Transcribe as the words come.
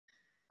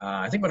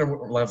I think what I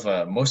love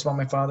most about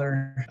my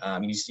father, I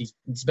mean, he's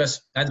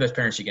best. I had the best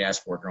parents you could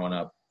ask for growing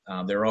up.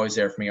 They were always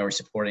there for me, always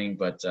supporting.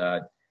 But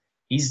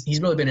he's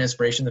really been an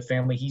inspiration to the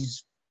family.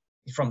 He's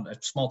from a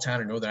small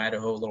town in northern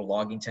Idaho, a little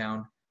logging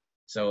town.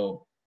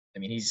 So I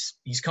mean,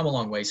 he's come a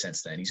long way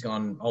since then. He's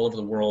gone all over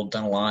the world,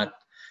 done a lot,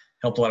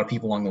 helped a lot of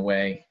people along the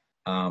way.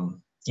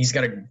 He's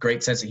got a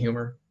great sense of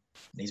humor.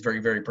 He's very,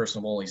 very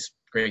personable. He's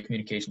great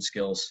communication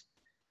skills.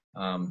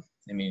 I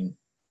mean,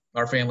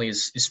 our family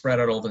is spread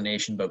out all over the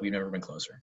nation, but we've never been closer.